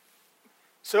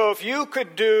So if you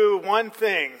could do one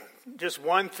thing, just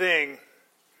one thing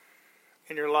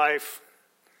in your life,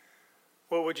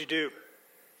 what would you do?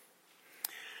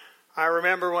 I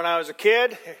remember when I was a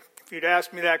kid, if you'd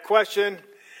asked me that question,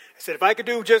 I said, if I could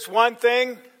do just one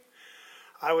thing,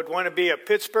 I would want to be a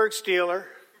Pittsburgh Steeler.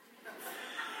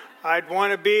 I'd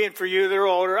want to be, and for you that are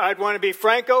older, I'd want to be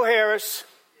Franco Harris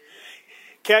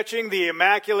catching the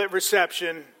immaculate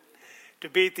reception to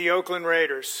beat the Oakland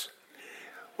Raiders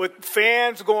with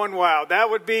fans going wild. That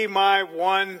would be my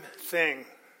one thing.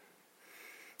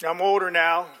 I'm older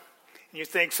now, and you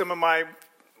think some of my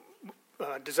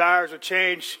desires would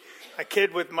change. I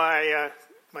kid with my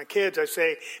kids. I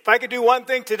say, if I could do one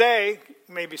thing today,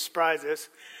 maybe surprise this,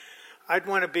 I'd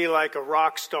want to be like a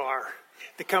rock star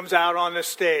that comes out on the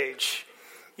stage.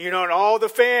 You know, and all the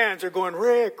fans are going,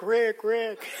 Rick, Rick,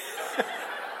 Rick.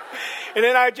 And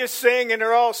then I just sing, and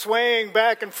they're all swaying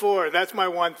back and forth. That's my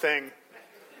one thing.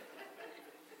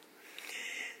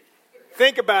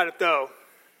 Think about it, though.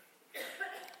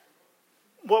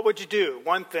 What would you do?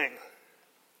 One thing.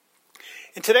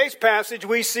 In today's passage,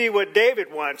 we see what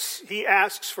David wants. He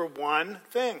asks for one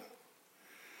thing.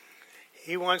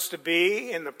 He wants to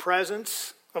be in the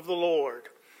presence of the Lord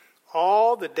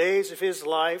all the days of his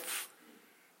life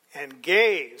and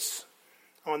gaze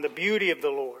on the beauty of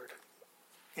the Lord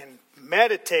and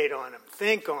meditate on him,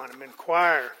 think on him,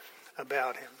 inquire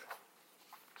about him.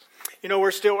 You know,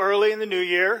 we're still early in the new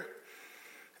year.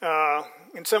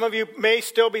 And some of you may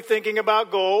still be thinking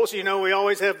about goals. You know, we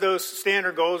always have those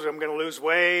standard goals. I'm going to lose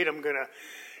weight. I'm going to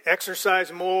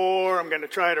exercise more. I'm going to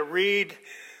try to read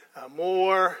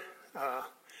more.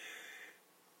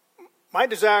 My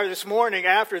desire this morning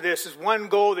after this is one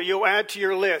goal that you'll add to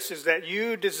your list, is that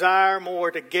you desire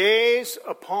more to gaze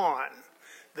upon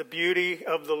the beauty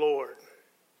of the Lord.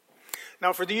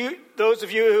 Now, for those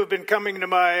of you who have been coming to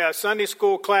my Sunday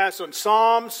school class on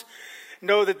Psalms,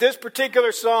 know that this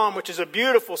particular psalm, which is a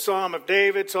beautiful psalm of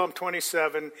David, Psalm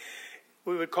 27,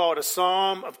 we would call it a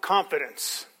psalm of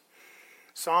confidence.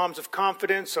 Psalms of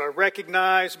confidence are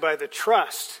recognized by the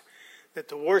trust that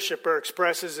the worshiper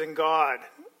expresses in God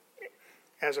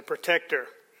as a protector.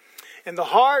 And the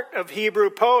heart of Hebrew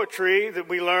poetry that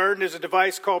we learned is a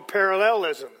device called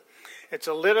parallelism. It's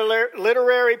a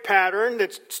literary pattern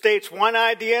that states one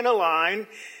idea in a line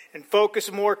and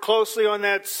focuses more closely on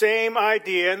that same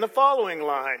idea in the following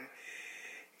line,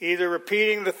 either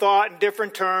repeating the thought in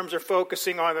different terms or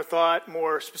focusing on the thought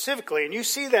more specifically. And you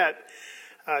see that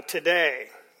today.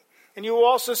 And you will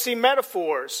also see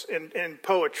metaphors in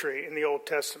poetry in the Old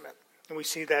Testament. And we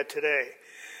see that today.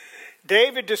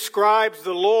 David describes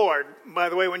the Lord, by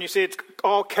the way, when you see it's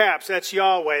all caps, that's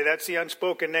Yahweh, that's the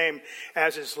unspoken name,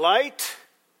 as his light,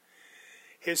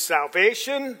 his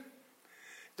salvation,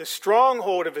 the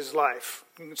stronghold of his life.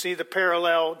 You can see the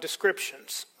parallel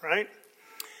descriptions, right?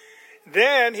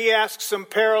 Then he asks some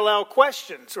parallel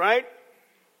questions, right?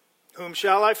 Whom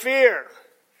shall I fear?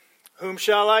 Whom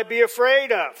shall I be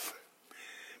afraid of?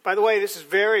 By the way, this is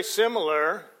very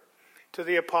similar to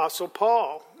the Apostle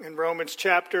Paul in Romans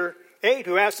chapter 8,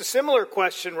 who asked a similar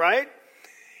question, right?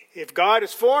 If God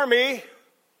is for me,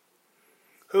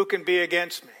 who can be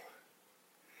against me?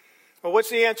 Well,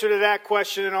 what's the answer to that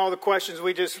question and all the questions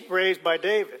we just raised by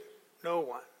David? No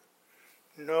one.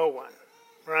 No one,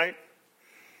 right?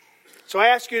 So I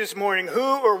ask you this morning, who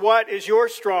or what is your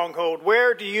stronghold?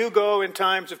 Where do you go in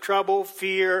times of trouble,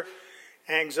 fear,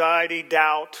 anxiety,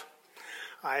 doubt?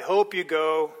 I hope you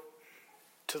go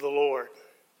to the Lord.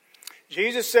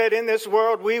 Jesus said, in this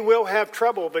world we will have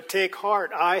trouble, but take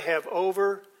heart, I have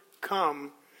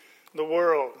overcome the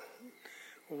world.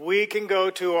 We can go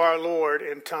to our Lord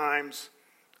in times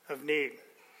of need.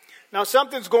 Now,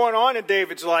 something's going on in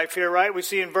David's life here, right? We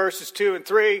see in verses 2 and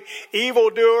 3,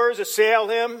 evildoers assail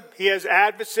him. He has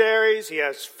adversaries. He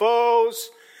has foes.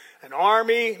 An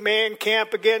army may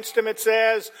encamp against him, it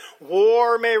says.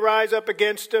 War may rise up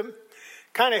against him.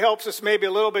 Kind of helps us maybe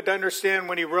a little bit to understand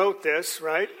when he wrote this,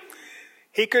 right?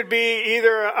 He could be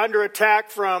either under attack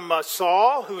from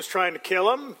Saul, who was trying to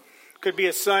kill him. Could be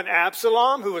his son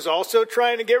Absalom, who was also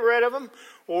trying to get rid of him.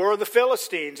 Or the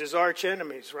Philistines, his arch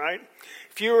enemies, right?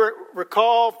 If you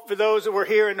recall, for those that were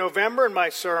here in November in my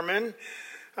sermon,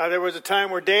 there was a time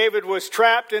where David was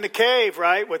trapped in a cave,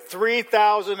 right? With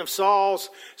 3,000 of Saul's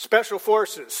special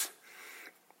forces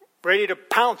ready to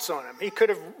pounce on him. He could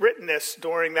have written this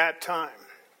during that time.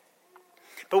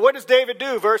 But what does David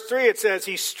do? Verse 3, it says,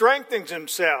 he strengthens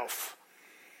himself.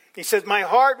 He says, my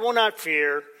heart will not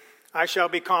fear, I shall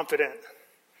be confident.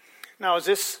 Now, is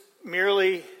this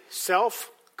merely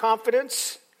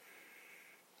self-confidence?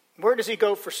 Where does he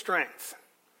go for strength?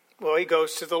 Well, he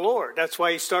goes to the Lord. That's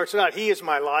why he starts it out. He is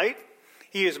my light.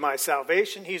 He is my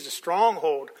salvation. He's a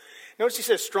stronghold. Notice he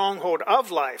says stronghold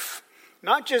of life.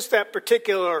 Not just that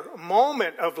particular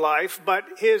moment of life, but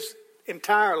his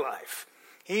entire life.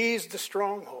 He's the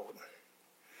stronghold.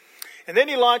 And then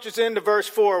he launches into verse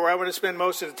 4, where I want to spend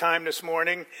most of the time this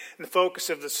morning, and the focus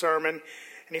of the sermon.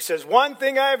 And he says, one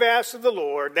thing I have asked of the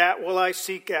Lord, that will I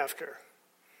seek after,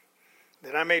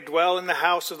 that I may dwell in the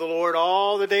house of the Lord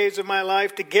all the days of my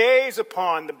life, to gaze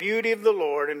upon the beauty of the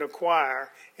Lord and inquire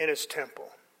in his temple.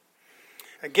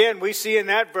 Again, we see in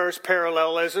that verse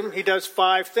parallelism. He does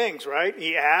 5 things, right?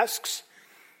 He asks,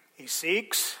 he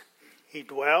seeks, he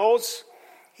dwells,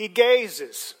 he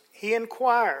gazes, he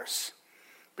inquires.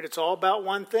 But it's all about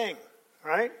one thing,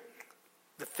 right?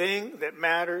 The thing that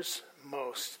matters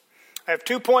most. I have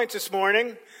 2 points this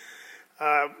morning.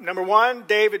 Number 1,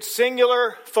 David's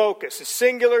singular focus, his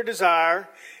singular desire.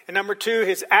 And number 2,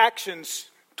 his actions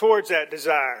towards that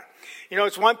desire. You know,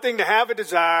 it's one thing to have a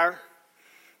desire.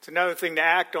 It's another thing to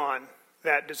act on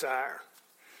that desire.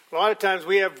 A lot of times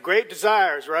we have great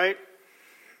desires, right?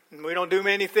 And we don't do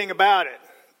anything about it.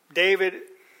 David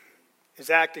is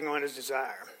acting on his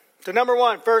desire. So number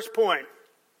 1, first point,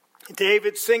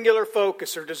 David's singular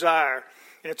focus or desire.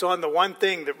 And it's on the one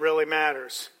thing that really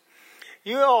matters.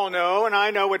 You all know, and I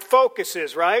know what focus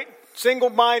is, right?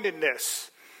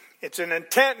 Single-mindedness. It's an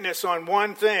intentness on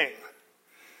one thing.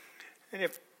 And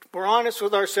if we're honest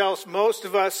with ourselves, most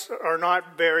of us are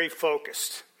not very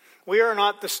focused. We are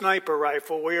not the sniper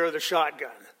rifle. We are the shotgun,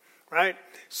 right?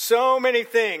 So many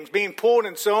things, being pulled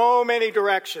in so many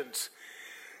directions.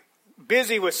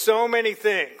 Busy with so many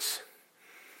things.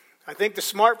 I think the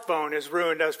smartphone has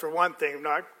ruined us for one thing,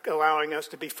 not allowing us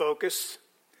to be focused.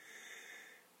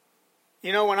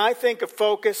 You know, when I think of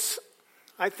focus,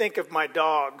 I think of my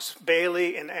dogs,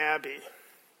 Bailey and Abby.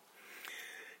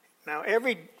 Now,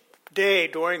 every day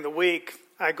during the week,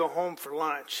 I go home for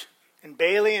lunch. And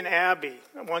Bailey and Abby,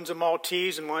 one's a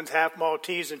Maltese and one's half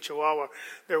Maltese and Chihuahua,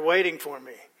 they're waiting for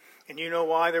me. And you know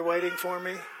why they're waiting for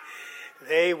me?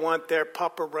 They want their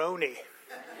pepperoni.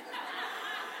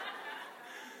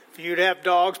 If you'd have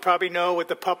dogs, probably know what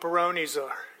the pepperonis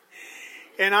are.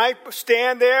 And I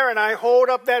stand there and I hold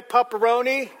up that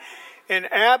pepperoni,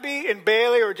 and Abby and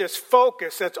Bailey are just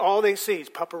focused. That's all they see is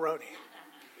pepperoni.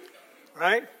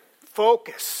 Right?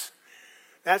 Focus.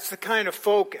 That's the kind of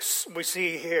focus we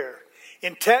see here.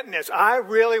 Intentness. I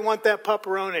really want that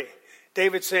pepperoni.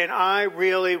 David's saying, I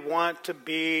really want to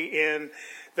be in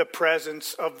the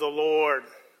presence of the Lord.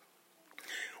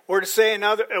 Or to say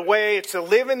another way, it's to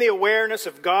live in the awareness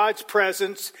of God's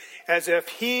presence as if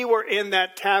he were in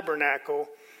that tabernacle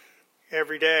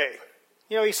every day.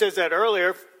 You know, he says that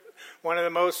earlier, one of the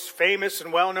most famous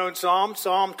and well-known Psalms,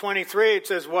 Psalm 23, it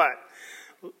says what?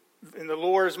 And the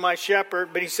Lord is my shepherd.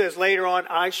 But he says later on,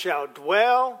 I shall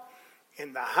dwell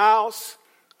in the house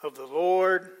of the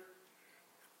Lord.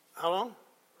 How long?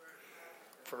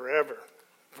 Forever.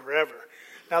 Forever.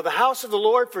 Now, the house of the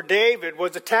Lord for David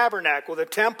was a tabernacle. The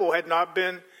temple had not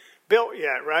been built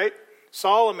yet, right?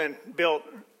 Solomon built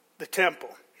the temple.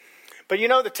 But you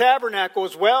know, the tabernacle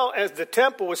as well as the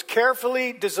temple was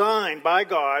carefully designed by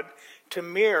God to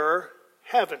mirror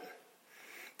heaven,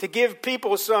 to give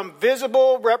people some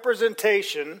visible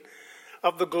representation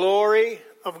of the glory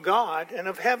of God and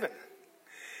of heaven.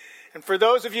 And for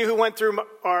those of you who went through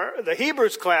the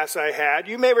Hebrews class I had,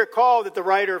 you may recall that the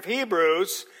writer of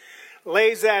Hebrews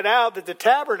lays that out, that the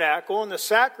tabernacle and the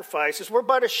sacrifices were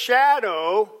but a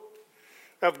shadow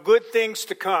of good things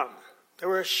to come. They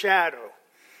were a shadow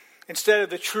instead of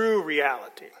the true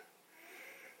reality.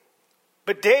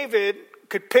 But David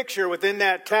could picture within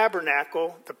that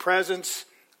tabernacle the presence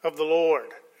of the Lord.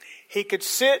 He could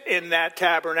sit in that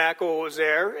tabernacle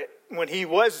when he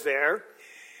was there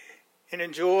and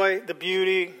enjoy the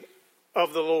beauty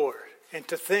of the Lord and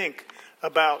to think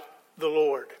about the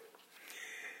Lord.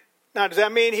 Now, does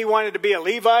that mean he wanted to be a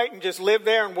Levite and just live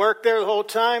there and work there the whole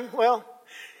time? Well,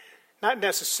 not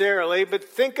necessarily, but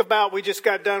think about, we just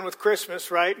got done with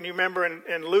Christmas, right? And you remember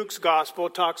in Luke's gospel,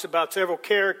 it talks about several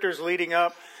characters leading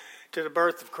up to the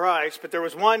birth of Christ. But there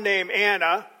was one named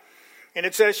Anna, and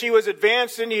it says she was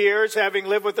advanced in years, having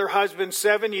lived with her husband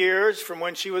 7 years from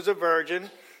when she was a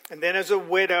virgin, and then as a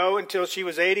widow until she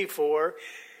was 84.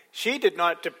 She did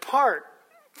not depart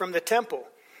from the temple,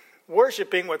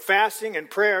 worshiping with fasting and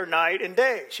prayer night and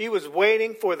day. She was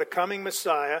waiting for the coming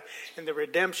Messiah and the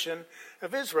redemption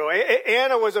of Israel.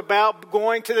 Anna was about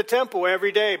going to the temple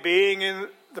every day, being in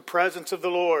the presence of the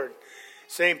Lord.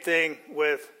 Same thing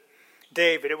with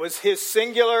David. It was his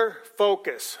singular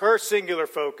focus, her singular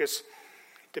focus,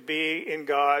 to be in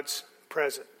God's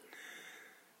presence.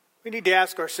 We need to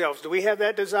ask ourselves, do we have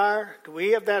that desire? Do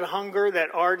we have that hunger,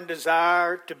 that ardent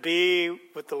desire to be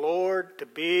with the Lord, to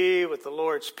be with the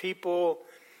Lord's people,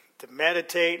 to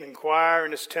meditate and inquire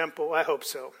in his temple? I hope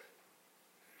so.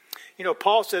 You know,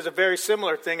 Paul says a very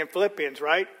similar thing in Philippians,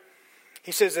 right?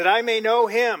 He says that I may know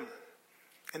him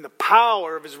and the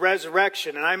power of his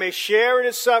resurrection, and I may share in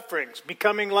his sufferings,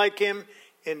 becoming like him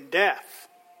in death.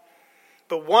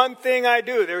 But one thing I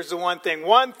do, there's the one thing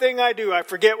I do, I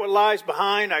forget what lies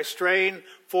behind, I strain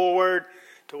forward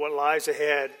to what lies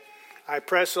ahead. I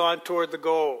press on toward the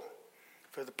goal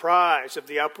for the prize of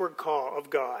the upward call of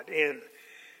God in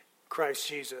Christ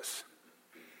Jesus.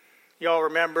 Y'all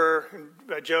remember,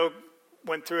 Joe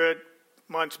went through it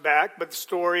months back, but the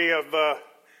story of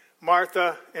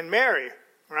Martha and Mary,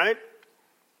 right?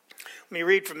 Let me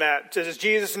read from that. It says, as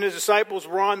Jesus and his disciples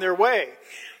were on their way,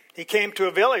 he came to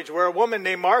a village where a woman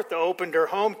named Martha opened her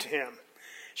home to him.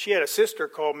 She had a sister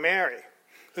called Mary,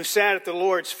 who sat at the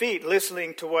Lord's feet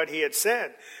listening to what he had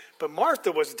said. But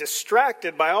Martha was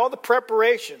distracted by all the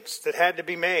preparations that had to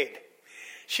be made.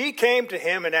 She came to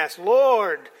him and asked,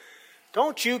 Lord,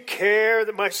 don't you care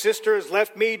that my sister has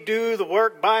left me do the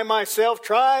work by myself?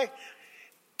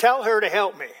 Tell her to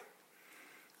help me.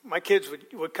 My kids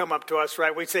would come up to us,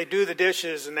 right? We'd say, do the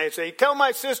dishes. And they'd say, tell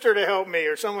my sister to help me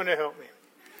or someone to help me.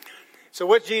 So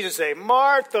what did Jesus say?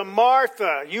 Martha,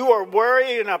 Martha, you are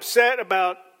worried and upset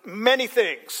about many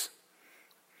things.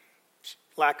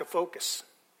 Lack of focus.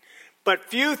 But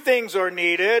few things are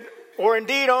needed, or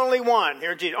indeed only one.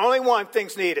 Here, Jesus, only one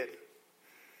thing's needed.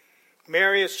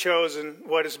 Mary has chosen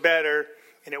what is better,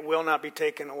 and it will not be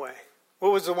taken away.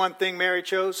 What was the one thing Mary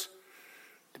chose?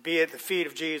 To be at the feet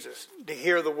of Jesus, to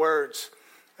hear the words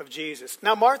of Jesus.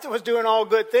 Now, Martha was doing all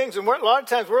good things, and a lot of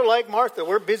times we're like Martha.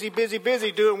 We're busy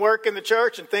doing work in the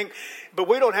church and but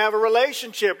we don't have a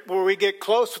relationship where we get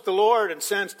close with the Lord and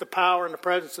sense the power and the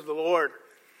presence of the Lord.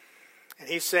 And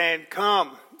he's saying,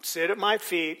 come, sit at my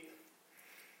feet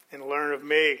and learn of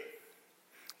me.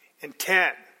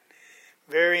 Intent.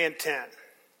 Very intent.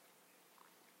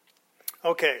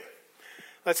 Okay,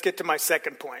 let's get to my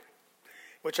second point,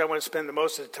 which I want to spend the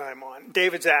most of the time on.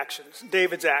 David's actions.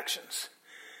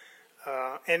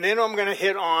 And then I'm going to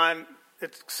hit on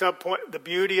the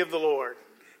beauty of the Lord,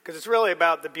 because it's really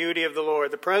about the beauty of the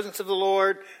Lord, the presence of the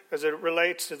Lord as it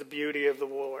relates to the beauty of the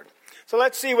Lord. So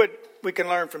let's see what we can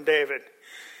learn from David.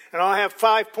 And I'll have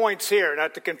 5 points here,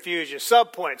 not to confuse you.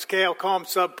 Subpoints. Okay, I'll call them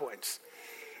subpoints.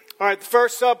 All right, the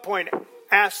first subpoint,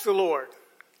 ask the Lord.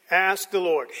 Ask the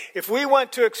Lord. If we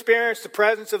want to experience the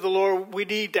presence of the Lord, we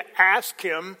need to ask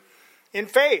him in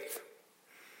faith.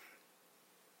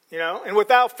 You know, and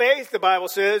without faith, the Bible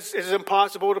says, it is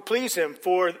impossible to please him.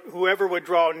 For whoever would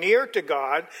draw near to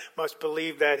God must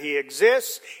believe that he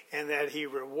exists and that he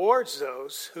rewards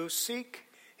those who seek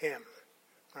him.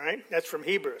 All right, that's from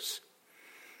Hebrews.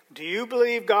 Do you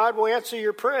believe God will answer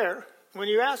your prayer when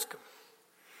you ask him?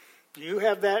 Do you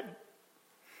have that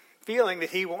feeling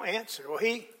that he will answer? Well,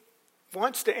 he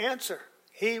wants to answer.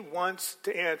 He wants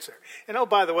to answer. And oh,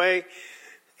 by the way,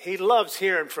 he loves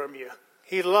hearing from you.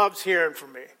 He loves hearing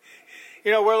from me.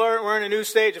 You know, we're in a new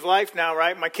stage of life now,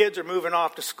 right? My kids are moving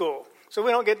off to school, so we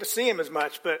don't get to see them as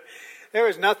much. But there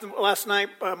was nothing last night.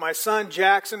 My son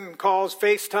Jackson calls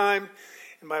FaceTime,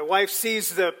 and my wife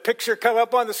sees the picture come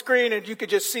up on the screen, and you could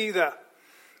just see the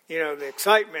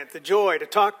excitement, the joy to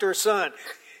talk to her son.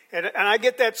 And I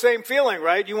get that same feeling,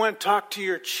 right? You want to talk to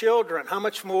your children. How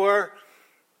much more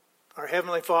our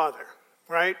Heavenly Father,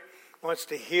 right, wants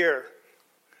to hear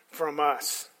from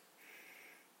us.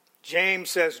 James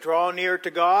says, draw near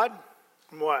to God,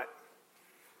 and what?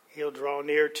 He'll draw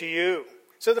near to you.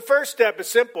 So the first step is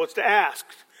simple. It's to ask,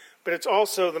 but it's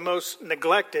also the most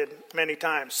neglected many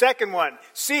times. Second one,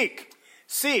 seek.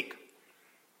 Seek.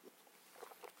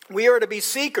 We are to be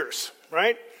seekers,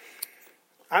 right?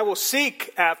 I will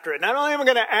seek after it. Not only am I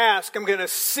going to ask, I'm going to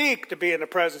seek to be in the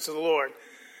presence of the Lord.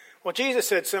 Well, Jesus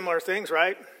said similar things,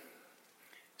 right?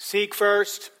 Seek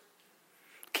first,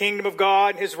 kingdom of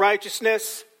God, his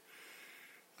righteousness,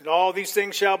 and all these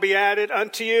things shall be added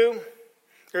unto you.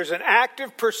 There's an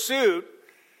active pursuit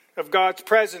of God's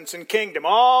presence and kingdom.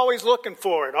 Always looking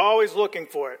for it, always looking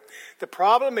for it. The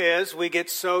problem is we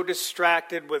get so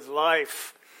distracted with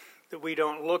life that we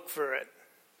don't look for it.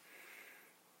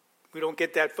 We don't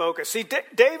get that focus. See,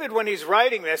 David, when he's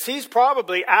writing this, he's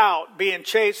probably out being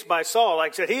chased by Saul.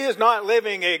 Like I said, he is not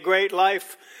living a great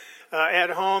life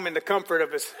at home in the comfort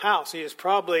of his house. He is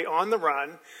probably on the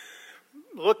run,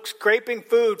 scraping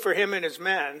food for him and his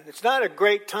men. It's not a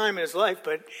great time in his life,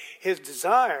 but his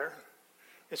desire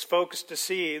is focused to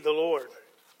see the Lord.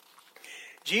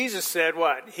 Jesus said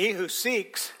what? He who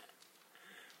seeks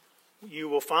you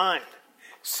will find.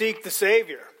 Seek the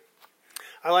Savior.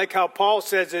 I like how Paul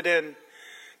says it in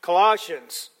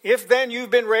Colossians. If then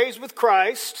you've been raised with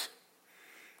Christ,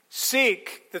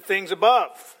 seek the things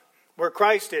above, where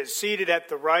Christ is, seated at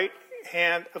the right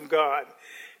hand of God.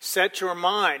 Set your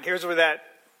mind. Here's where that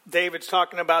David's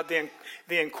talking about the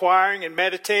inquiring and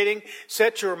meditating.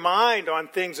 Set your mind on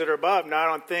things that are above, not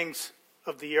on things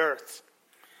of the earth.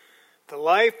 The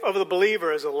life of the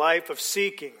believer is a life of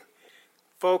seeking,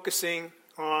 focusing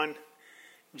on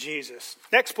Jesus.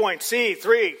 Next point,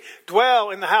 C3,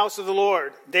 dwell in the house of the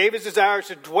Lord. David desires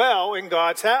to dwell in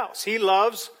God's house. He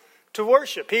loves to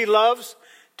worship. He loves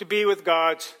to be with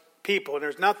God's people. And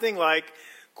there's nothing like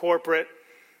corporate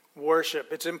worship.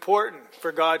 It's important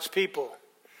for God's people.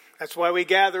 That's why we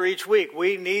gather each week.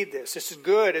 We need this. This is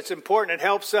good. It's important. It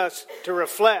helps us to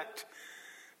reflect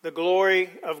the glory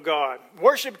of God.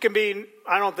 Worship can be,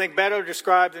 I don't think, better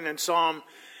described than in Psalm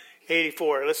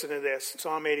 84. Listen to this.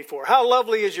 Psalm 84. How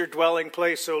lovely is your dwelling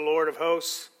place, O Lord of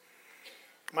hosts.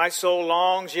 My soul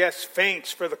longs, yes,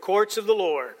 faints for the courts of the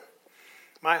Lord.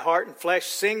 My heart and flesh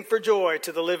sing for joy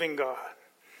to the living God.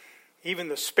 Even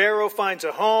the sparrow finds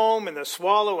a home, and the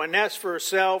swallow a nest for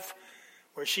herself,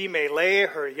 where she may lay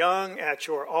her young at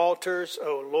your altars,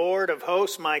 O Lord of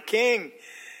hosts, my King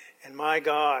and my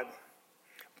God.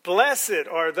 Blessed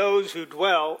are those who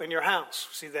dwell in your house.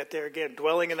 See that there again,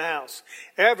 dwelling in the house.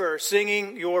 Ever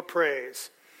singing your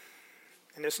praise.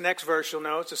 In this next verse you'll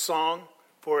know it's a song.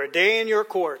 For a day in your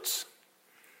courts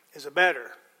is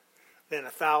better than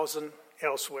 1,000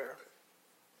 elsewhere.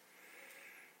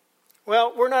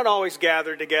 Well, we're not always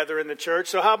gathered together in the church.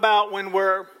 So how about when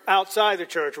we're outside the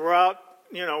church? We're out,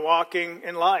 walking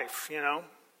in life,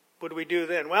 What do we do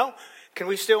then? Well, can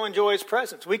we still enjoy his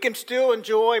presence? We can still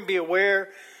enjoy and be aware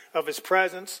of his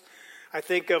presence. I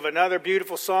think of another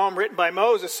beautiful psalm written by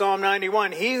Moses, Psalm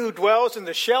 91. He who dwells in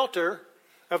the shelter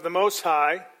of the Most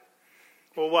High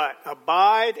will what?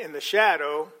 Abide in the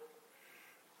shadow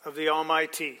of the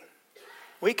Almighty.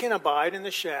 We can abide in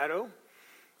the shadow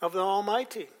of the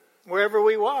Almighty wherever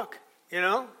we walk,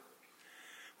 What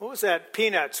was that?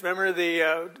 Peanuts. Remember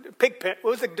the Pigpen?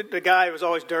 What was the guy who was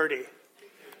always dirty?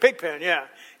 Pigpen, yeah.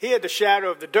 He had the shadow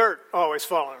of the dirt always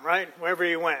falling, right? Wherever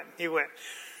he went.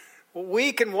 Well,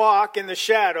 we can walk in the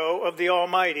shadow of the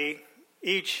Almighty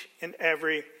each and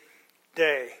every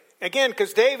day. Again,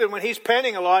 because David, when he's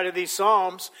penning a lot of these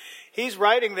Psalms, he's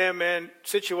writing them in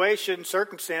situations,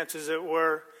 circumstances that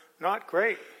were not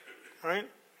great, right?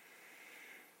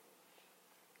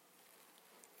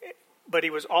 But he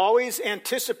was always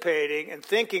anticipating and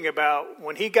thinking about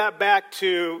when he got back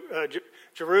to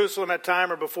Jerusalem at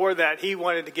time or before that, he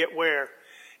wanted to get where?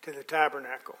 To the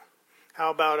tabernacle. How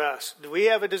about us? Do we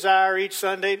have a desire each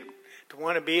Sunday to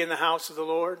want to be in the house of the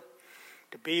Lord?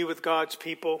 To be with God's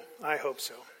people? I hope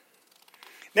so.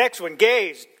 Next one,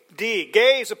 gaze. D,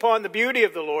 gaze upon the beauty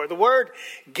of the Lord. The word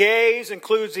gaze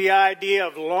includes the idea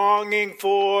of longing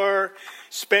for,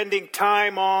 spending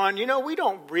time on. We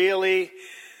don't really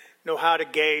know how to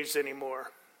gaze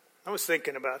anymore. I was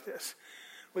thinking about this.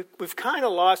 We've kind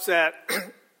of lost that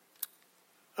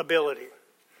ability.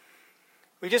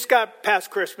 We just got past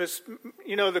Christmas.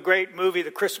 The great movie,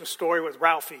 The Christmas Story with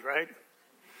Ralphie, right?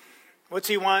 What's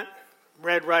he want?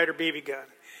 Red Ryder BB gun.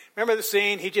 Remember the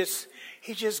scene?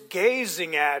 He's just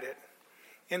gazing at it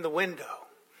in the window.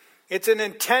 It's an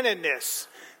intentedness.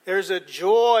 There's a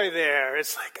joy there.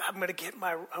 It's like,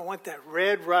 I want that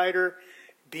Red Ryder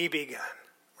BB gun,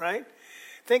 right?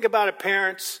 Think about it,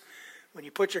 parents, when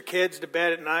you put your kids to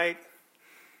bed at night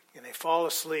and they fall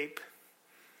asleep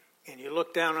and you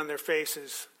look down on their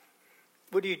faces,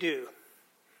 what do? You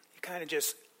kind of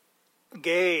just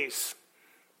gaze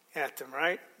at them,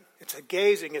 right? It's a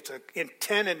gazing, it's an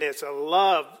intentedness, a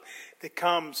love that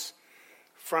comes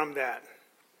from that.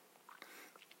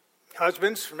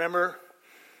 Husbands, remember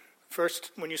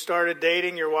first when you started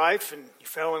dating your wife and you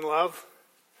fell in love?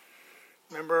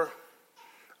 Remember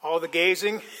all the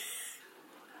gazing?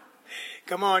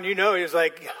 Come on, he was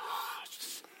like, oh,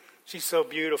 she's so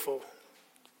beautiful.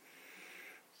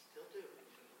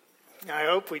 I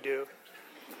hope we do.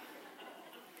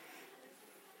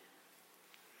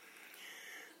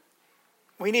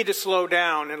 We need to slow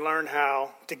down and learn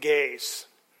how to gaze.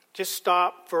 Just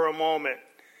stop for a moment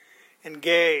and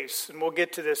gaze. And we'll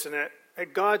get to this in it.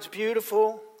 At God's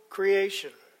beautiful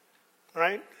creation,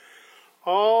 right?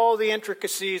 All the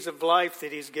intricacies of life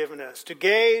that he's given us. To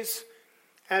gaze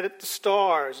at the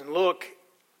stars and look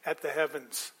at the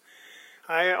heavens.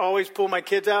 I always pull my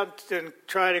kids out and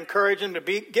try to encourage them to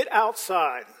get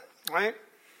outside, right?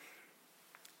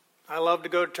 I love to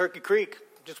go to Turkey Creek.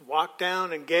 Just walk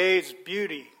down and gaze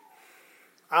beauty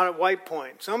out at White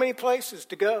Point. So many places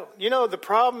to go. You know, the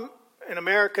problem in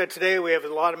America today, we have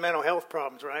a lot of mental health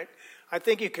problems, right? I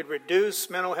think you could reduce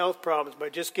mental health problems by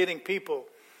just getting people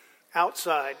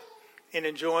outside and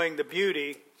enjoying the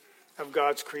beauty of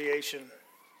God's creation.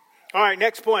 All right,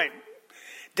 next point.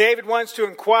 David wants to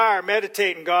inquire,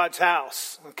 meditate in God's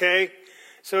house, okay?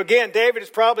 So again, David is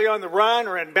probably on the run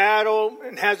or in battle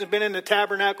and hasn't been in the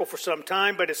tabernacle for some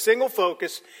time, but his single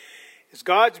focus is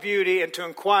God's beauty and to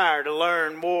inquire, to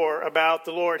learn more about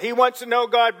the Lord. He wants to know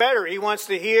God better. He wants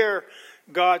to hear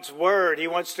God's word. He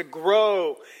wants to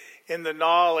grow in the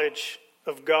knowledge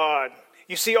of God.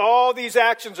 You see, all these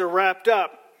actions are wrapped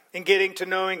up in getting to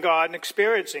knowing God and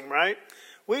experiencing, right?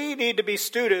 We need to be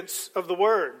students of the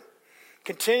word,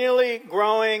 continually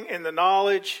growing in the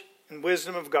knowledge and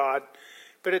wisdom of God,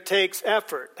 but it takes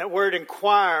effort. That word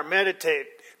inquire, meditate,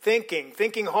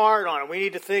 thinking hard on it. We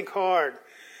need to think hard.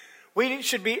 We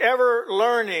should be ever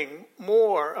learning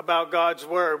more about God's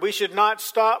word. We should not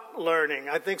stop learning.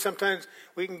 I think sometimes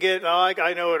we can get,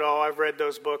 I know it all. I've read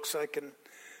those books.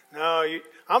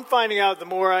 I'm finding out the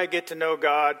more I get to know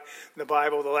God, the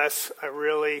Bible, the less I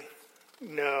really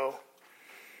know.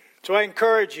 So I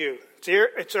encourage you.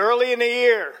 It's early in the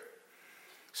year.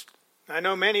 I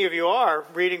know many of you are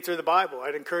reading through the Bible.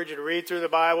 I'd encourage you to read through the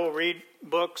Bible, read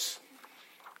books,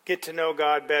 get to know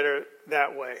God better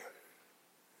that way.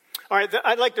 All right,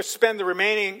 I'd like to spend the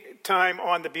remaining time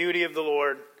on the beauty of the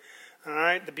Lord. All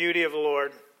right, the beauty of the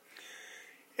Lord.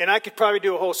 And I could probably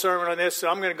do a whole sermon on this, so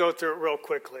I'm going to go through it real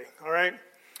quickly. All right?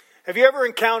 Have you ever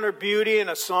encountered beauty in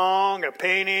a song, a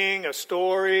painting, a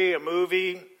story, a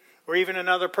movie, or even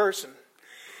another person?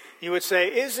 You would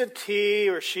say, isn't he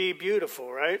or she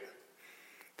beautiful, right?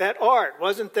 That art,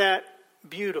 wasn't that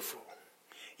beautiful?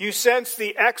 You sense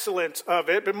the excellence of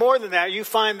it, but more than that, you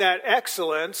find that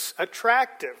excellence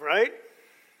attractive, right?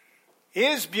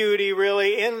 Is beauty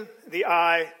really in the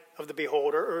eye of the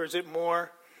beholder, or is it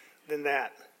more than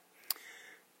that?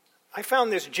 I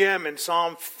found this gem in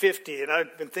Psalm 50, and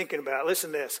I've been thinking about it.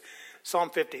 Listen to this. Psalm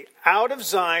 50. Out of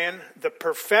Zion, the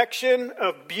perfection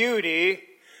of beauty,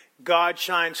 God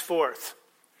shines forth.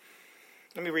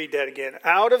 Let me read that again.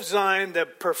 Out of Zion, the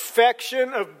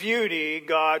perfection of beauty,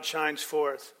 God shines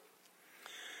forth.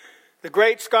 The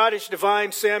great Scottish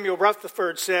divine Samuel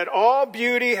Rutherford said, all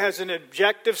beauty has an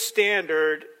objective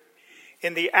standard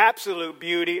in the absolute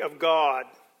beauty of God.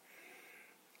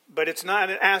 But it's not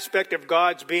an aspect of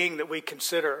God's being that we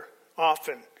consider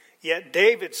often. Yet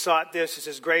David sought this as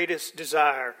his greatest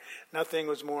desire. Nothing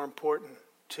was more important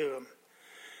to him.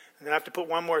 And I have to put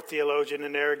one more theologian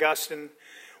in there. Augustine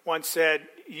once said,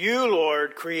 you,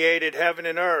 Lord, created heaven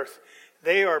and earth.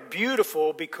 They are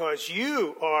beautiful because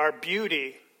you are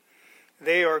beauty.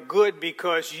 They are good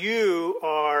because you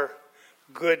are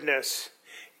goodness.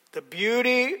 The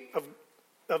beauty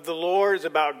of the Lord is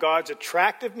about God's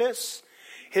attractiveness,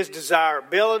 his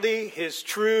desirability, his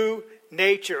true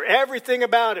nature. Everything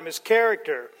about him, his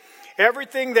character,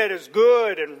 everything that is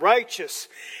good and righteous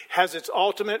has its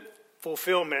ultimate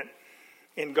fulfillment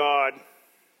in God.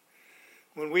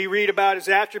 When we read about his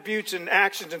attributes and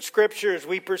actions in scriptures,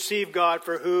 we perceive God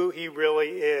for who he really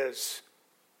is.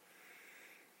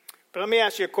 But let me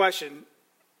ask you a question.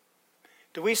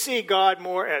 Do we see God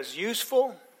more as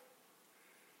useful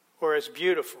or as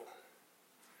beautiful?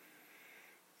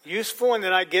 Useful in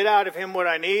that I get out of him what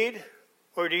I need?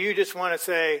 Or do you just want to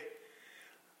say,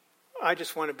 I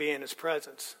just want to be in his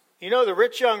presence? You know, the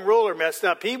rich young ruler messed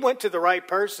up. He went to the right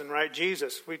person, right?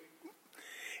 Jesus.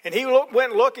 And he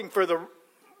went looking for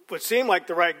what seemed like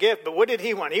the right gift. But what did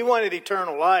he want? He wanted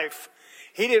eternal life.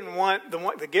 He didn't want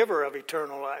the giver of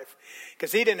eternal life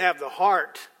because he didn't have the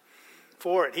heart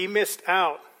for it. He missed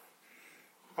out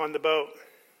on the boat.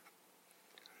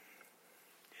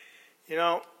 You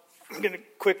know, I'm going to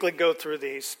quickly go through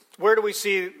these. Where do we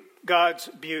see God's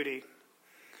beauty?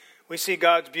 We see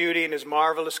God's beauty in his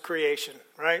marvelous creation,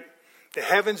 right? The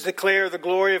heavens declare the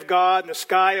glory of God, and the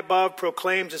sky above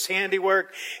proclaims his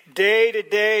handiwork. Day to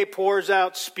day pours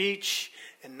out speech,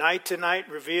 and night to night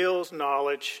reveals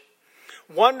knowledge.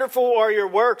 Wonderful are your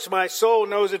works, my soul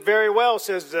knows it very well,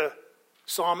 says the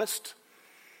psalmist.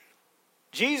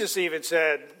 Jesus even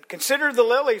said, consider the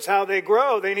lilies, how they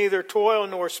grow. They neither toil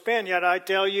nor spin. Yet I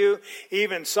tell you,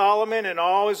 even Solomon in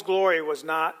all his glory was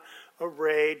not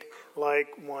arrayed like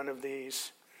one of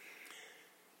these.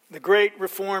 The great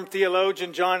Reformed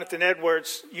theologian Jonathan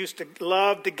Edwards used to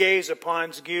love to gaze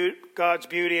upon God's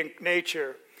beauty and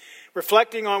nature.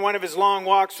 Reflecting on one of his long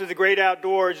walks through the great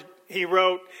outdoors, he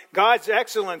wrote, God's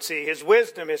excellency, his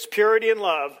wisdom, his purity and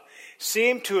love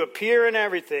seem to appear in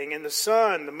everything, in the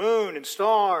sun, the moon, and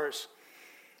stars,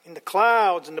 in the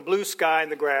clouds, and the blue sky,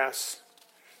 and the grass.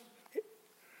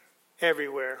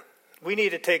 everywhere. We need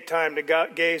to take time to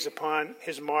gaze upon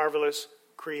his marvelous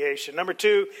creation. Number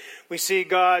 2, we see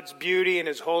God's beauty in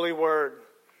his holy word.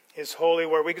 His holy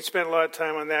word. We could spend a lot of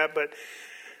time on that, but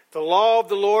the law of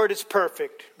the Lord is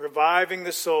perfect, reviving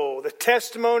the soul. The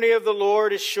testimony of the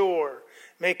Lord is sure,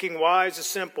 making wise the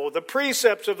simple. The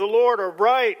precepts of the Lord are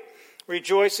right,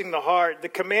 rejoicing the heart. The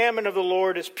commandment of the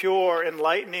Lord is pure,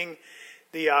 enlightening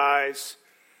the eyes.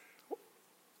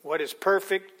 What is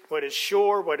perfect, what is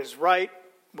sure, what is right,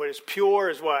 what is pure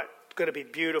is what? It's going to be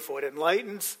beautiful. It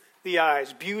enlightens the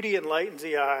eyes. Beauty enlightens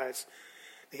the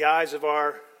eyes of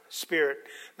our spirit.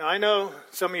 Now, I know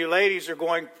some of you ladies are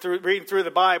reading through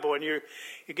the Bible, and you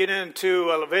get into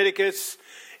Leviticus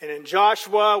and in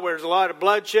Joshua, where there's a lot of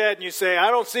bloodshed, and you say,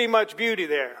 I don't see much beauty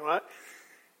there. What?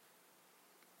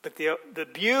 But the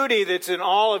beauty that's in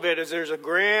all of it is there's a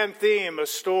grand theme, a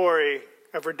story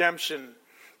of redemption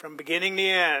from beginning to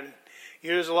end.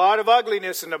 There's a lot of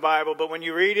ugliness in the Bible, but when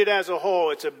you read it as a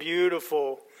whole, it's a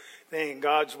beautiful thing,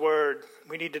 God's Word.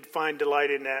 We need to find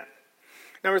delight in that.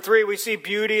 Number 3, we see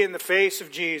beauty in the face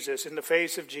of Jesus, in the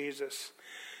face of Jesus.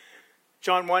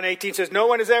 John 1:18 says, no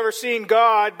one has ever seen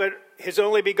God, but his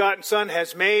only begotten Son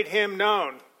has made him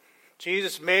known.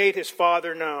 Jesus made his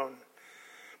Father known.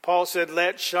 Paul said,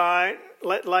 let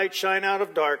light shine out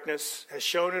of darkness, as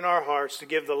shown in our hearts, to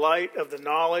give the light of the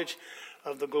knowledge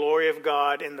of the glory of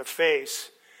God in the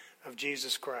face of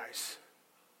Jesus Christ.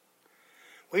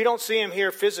 We don't see him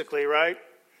here physically, right?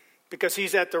 Because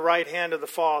he's at the right hand of the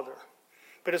Father.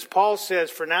 But as Paul says,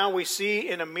 for now we see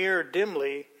in a mirror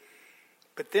dimly,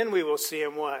 but then we will see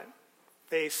him what?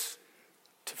 Face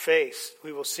to face.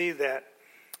 We will see that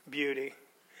beauty.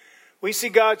 We see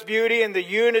God's beauty in the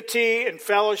unity and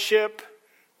fellowship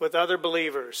with other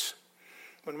believers.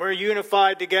 When we're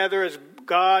unified together as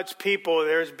God's people,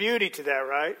 there's beauty to that,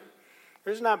 right?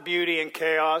 There's not beauty in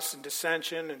chaos and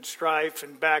dissension and strife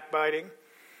and backbiting.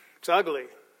 It's ugly,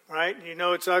 right? You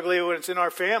know it's ugly when it's in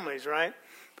our families, right?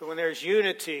 But when there's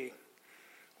unity,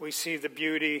 we see the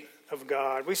beauty of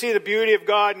God. We see the beauty of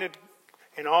God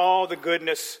in all the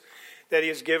goodness that he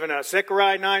has given us.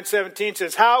 Zechariah 9:17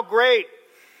 says, how great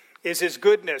is his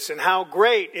goodness, and how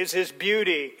great is his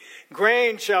beauty.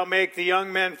 Grain shall make the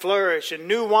young men flourish, and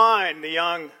new wine the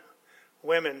young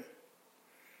women.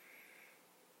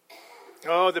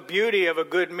 Oh, the beauty of a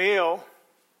good meal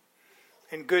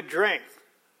and good drink,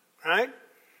 right?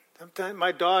 Sometimes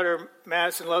my daughter,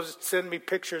 Madison, loves to send me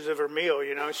pictures of her meal.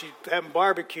 You know, she's having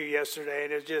barbecue yesterday,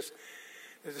 and there's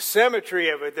the symmetry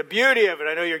of it, the beauty of it.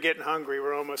 I know you're getting hungry.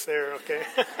 We're almost there, okay?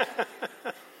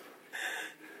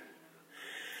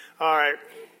 All right.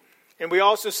 And we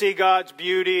also see God's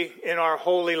beauty in our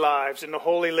holy lives, in the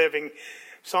holy living.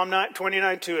 Psalm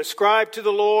 29:2, ascribe to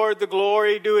the Lord the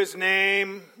glory, due his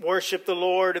name, worship the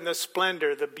Lord in the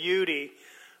splendor, the beauty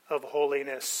of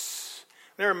holiness.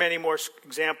 There are many more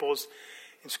examples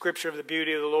in Scripture of the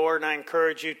beauty of the Lord, and I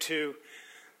encourage you to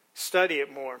study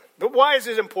it more. But why is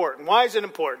it important? Why is it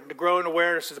important to grow in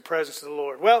awareness of the presence of the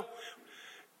Lord? Well,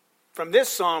 from this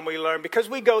psalm we learn because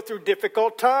we go through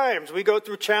difficult times. We go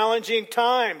through challenging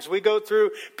times. We go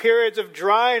through periods of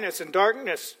dryness and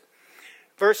darkness.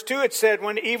 Verse 2, it said,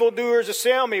 when evildoers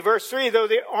assail me. Verse 3, though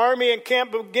the army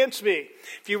encamp against me.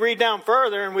 If you read down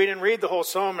further, and we didn't read the whole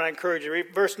psalm, and I encourage you to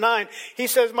read. Verse 9, he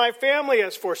says, my family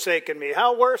has forsaken me.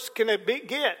 How worse can it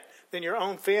get than your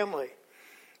own family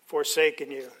forsaken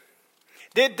you?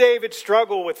 Did David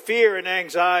struggle with fear and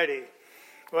anxiety?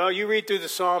 Well, you read through the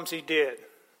Psalms, he did.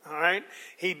 All right?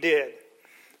 He did.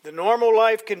 The normal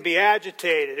life can be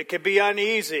agitated. It can be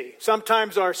uneasy.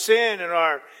 Sometimes our sin and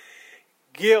our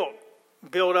guilt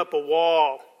build up a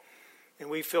wall, and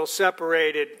we feel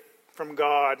separated from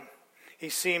God. He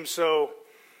seems so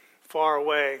far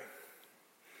away.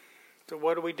 So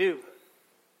what do we do?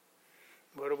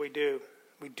 What do?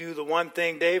 We do the one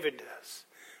thing David does.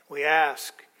 We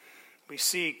ask, we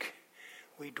seek,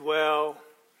 we dwell,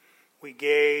 we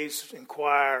gaze,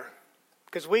 inquire.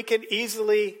 Because we can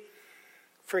easily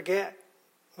forget.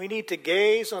 We need to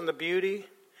gaze on the beauty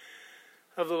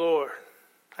of the Lord.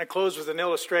 I close with an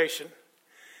illustration.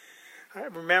 I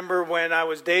remember when I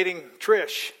was dating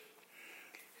Trish,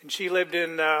 and she lived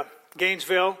in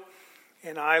Gainesville,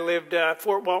 and I lived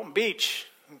Fort Walton Beach.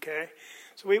 Okay,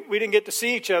 so we didn't get to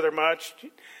see each other much,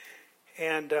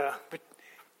 and but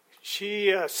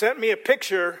she sent me a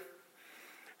picture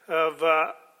of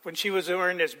when she was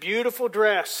wearing this beautiful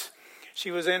dress. She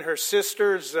was in her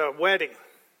sister's wedding.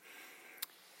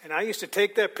 And I used to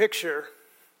take that picture.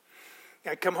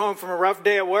 I'd come home from a rough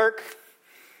day at work.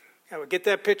 I would get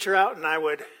that picture out and I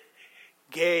would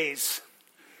gaze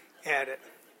at it.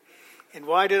 And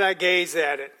why did I gaze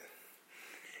at it?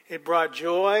 It brought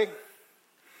joy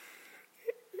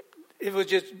it was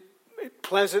just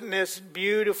pleasantness,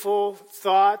 beautiful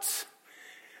thoughts,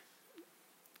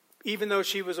 even though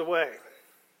she was away.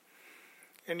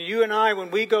 And you and I,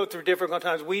 when we go through difficult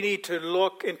times, we need to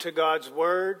look into God's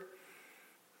Word,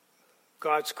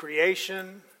 God's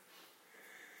creation,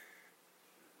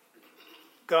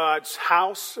 God's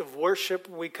house of worship.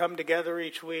 We come together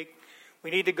each week.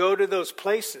 We need to go to those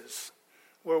places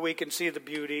where we can see the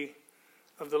beauty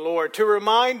of the Lord to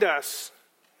remind us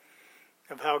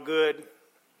of how good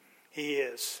He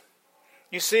is.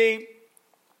 You see,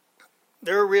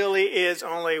 there really is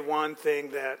only one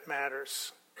thing that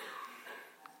matters,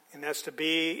 and that's to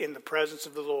be in the presence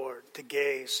of the Lord, to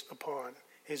gaze upon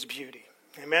His beauty.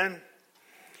 Amen?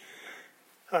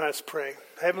 Let's pray.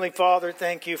 Heavenly Father,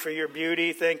 thank you for your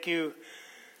beauty. Thank you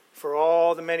for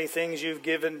all the many things you've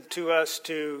given to us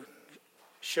to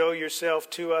show yourself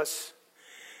to us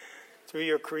through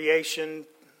your creation,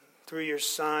 through your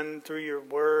Son, through your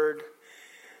Word,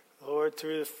 Lord,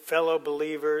 through the fellow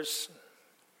believers.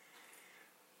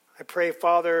 I pray,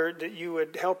 Father, that you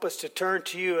would help us to turn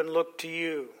to you and look to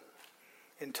you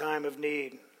in time of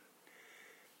need.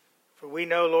 For we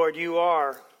know, Lord, you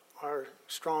are our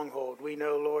stronghold. We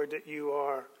know, Lord, that you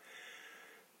are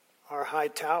our high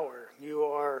tower. You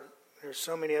are, there's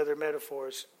so many other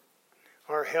metaphors,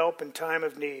 our help in time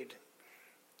of need.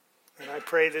 And I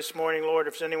pray this morning, Lord,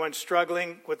 if anyone's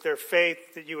struggling with their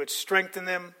faith, that you would strengthen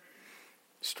them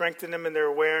in their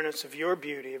awareness of your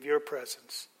beauty, of your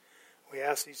presence. We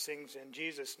ask these things in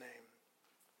Jesus'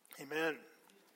 name. Amen.